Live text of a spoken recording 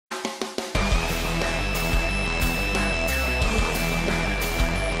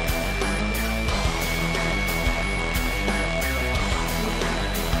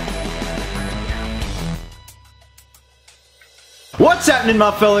What's happening,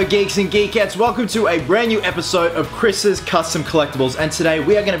 my fellow geeks and geekettes? Welcome to a brand new episode of Chris's Custom Collectibles, and today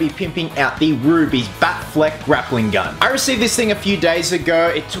we are going to be pimping out the Rubies Batfleck Grappling gun. I received this thing a few days ago.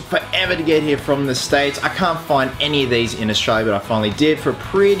 It took forever to get here from the States. I can't find any of these in Australia, but I finally did for a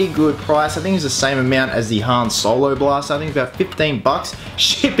pretty good price. I think it's the same amount as the Han Solo Blast. I think it's about 15 bucks.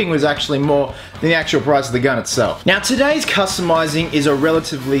 Shipping was actually more than the actual price of the gun itself. Now, today's customizing is a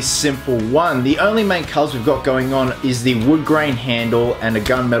relatively simple one. The only main colors we've got going on is the wood grain handle and a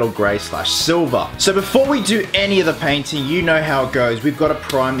gunmetal grey / silver. So before we do any of the painting, you know how it goes. We've got to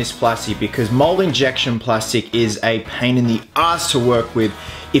prime this plastic because mold injection plastic is a pain in the ass to work with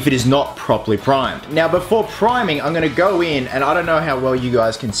if it is not properly primed. Now, before priming, I'm going to go in, and I don't know how well you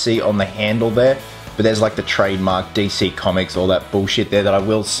guys can see on the handle there, but there's like the trademark DC Comics, all that bullshit there that I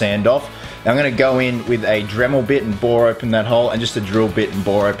will sand off. I'm going to go in with a Dremel bit and bore open that hole, and just a drill bit and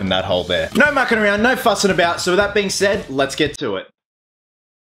bore open that hole there. No mucking around, no fussing about, so with that being said, let's get to it.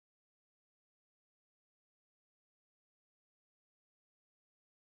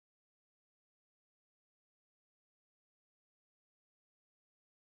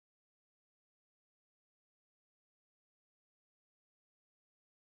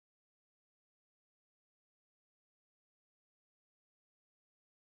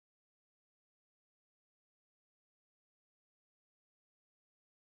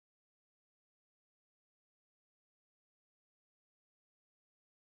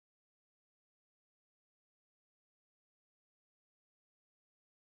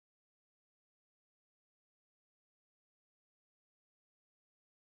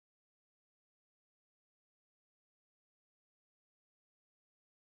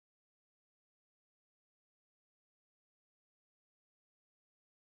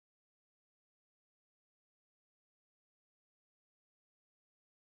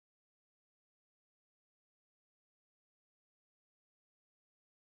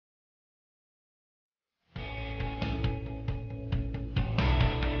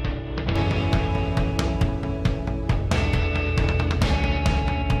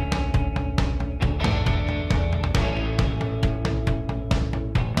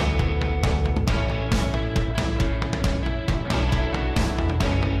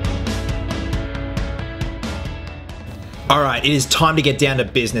 Alright, it is time to get down to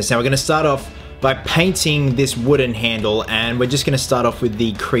business. Now we're going to start off by painting this wooden handle, and we're just going to start off with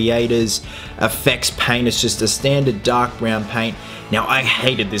the Creators Effects paint. It's just a standard dark brown paint. Now I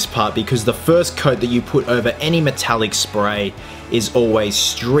hated this part because the first coat that you put over any metallic spray is always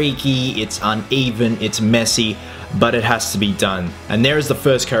streaky, it's uneven, it's messy, but it has to be done. And there is the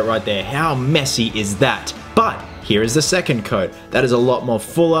first coat right there. How messy is that? But here is the second coat. That is a lot more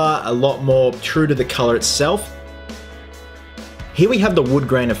fuller, a lot more true to the color itself. Here we have the wood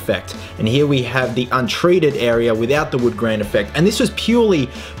grain effect, and here we have the untreated area without the wood grain effect. And this was purely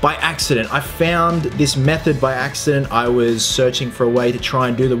by accident. I found this method by accident. I was searching for a way to try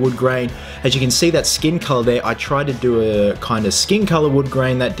and do the wood grain. As you can see, that skin color there, I tried to do a kind of skin color wood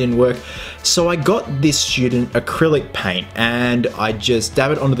grain, that didn't work. So I got this student acrylic paint, and I just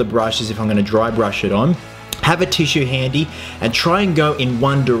dab it onto the brush as if I'm going to dry brush it on. Have a tissue handy and try and go in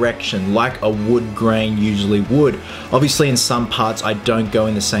one direction like a wood grain usually would. Obviously in some parts I don't go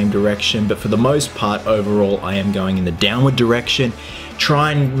in the same direction, but for the most part overall I am going in the downward direction.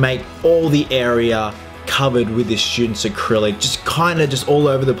 Try and make all the area covered with this student's acrylic, just kind of just all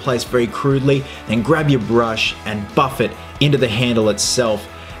over the place very crudely, and grab your brush and buff it into the handle itself.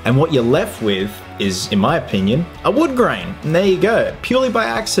 And what you're left with is, in my opinion, a wood grain. And there you go, purely by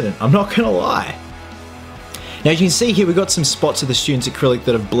accident, I'm not gonna lie. Now, as you can see here, we've got some spots of the student's acrylic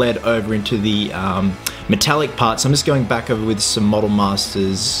that have bled over into the metallic parts. I'm just going back over with some Model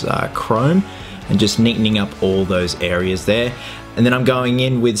Masters chrome and just neatening up all those areas there. And then I'm going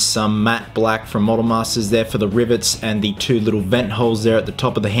in with some matte black from Model Masters there for the rivets and the two little vent holes there at the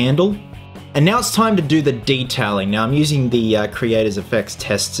top of the handle. And now it's time to do the detailing. Now I'm using the Creators Effects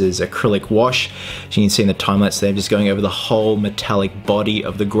Testers acrylic wash. As you can see in the time lapse there, I'm just going over the whole metallic body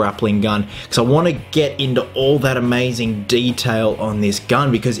of the grappling gun because I want to get into all that amazing detail on this gun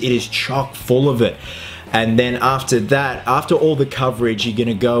because it is chock full of it. And then after that, after all the coverage, you're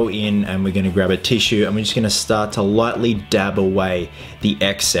gonna go in and we're gonna grab a tissue and we're just gonna start to lightly dab away the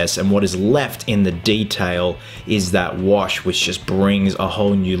excess, and what is left in the detail is that wash, which just brings a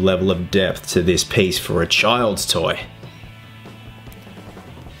whole new level of depth to this piece for a child's toy.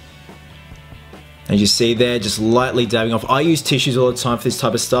 As you see there, just lightly dabbing off. I use tissues all the time for this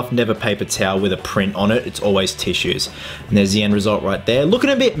type of stuff, never paper towel with a print on it. It's always tissues. And there's the end result right there. Looking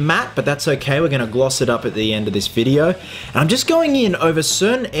a bit matte, but that's okay. We're gonna gloss it up at the end of this video. And I'm just going in over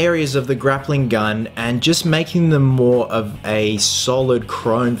certain areas of the grappling gun and just making them more of a solid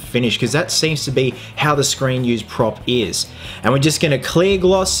chrome finish, because that seems to be how the screen use prop is. And we're just gonna clear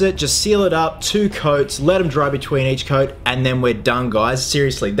gloss it, just seal it up, 2 coats, let them dry between each coat, and then we're done, guys.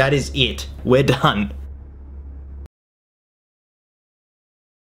 Seriously, that is it. We're done.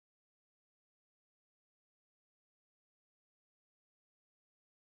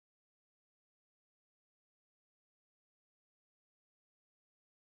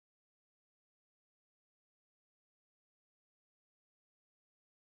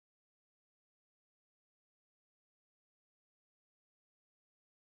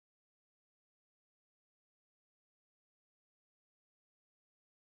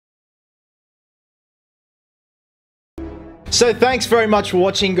 So thanks very much for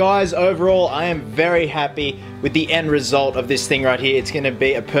watching, guys. Overall, I am very happy with the end result of this thing right here. It's going to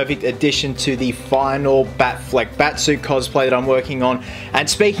be a perfect addition to the final Batfleck Batsuit cosplay that I'm working on. And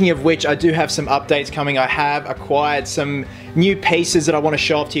speaking of which, I do have some updates coming. I have acquired some new pieces that I want to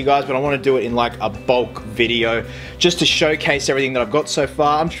show off to you guys, but I want to do it in like a bulk video just to showcase everything that I've got so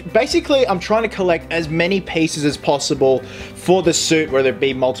far. I'm trying to collect as many pieces as possible for the suit, whether it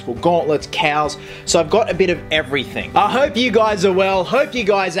be multiple gauntlets, cowls. So I've got a bit of everything. I hope you guys are well. Hope you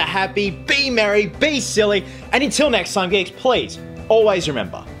guys are happy. Be merry, be silly. And until next time, geeks, please always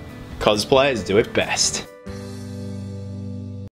remember, cosplayers do it best.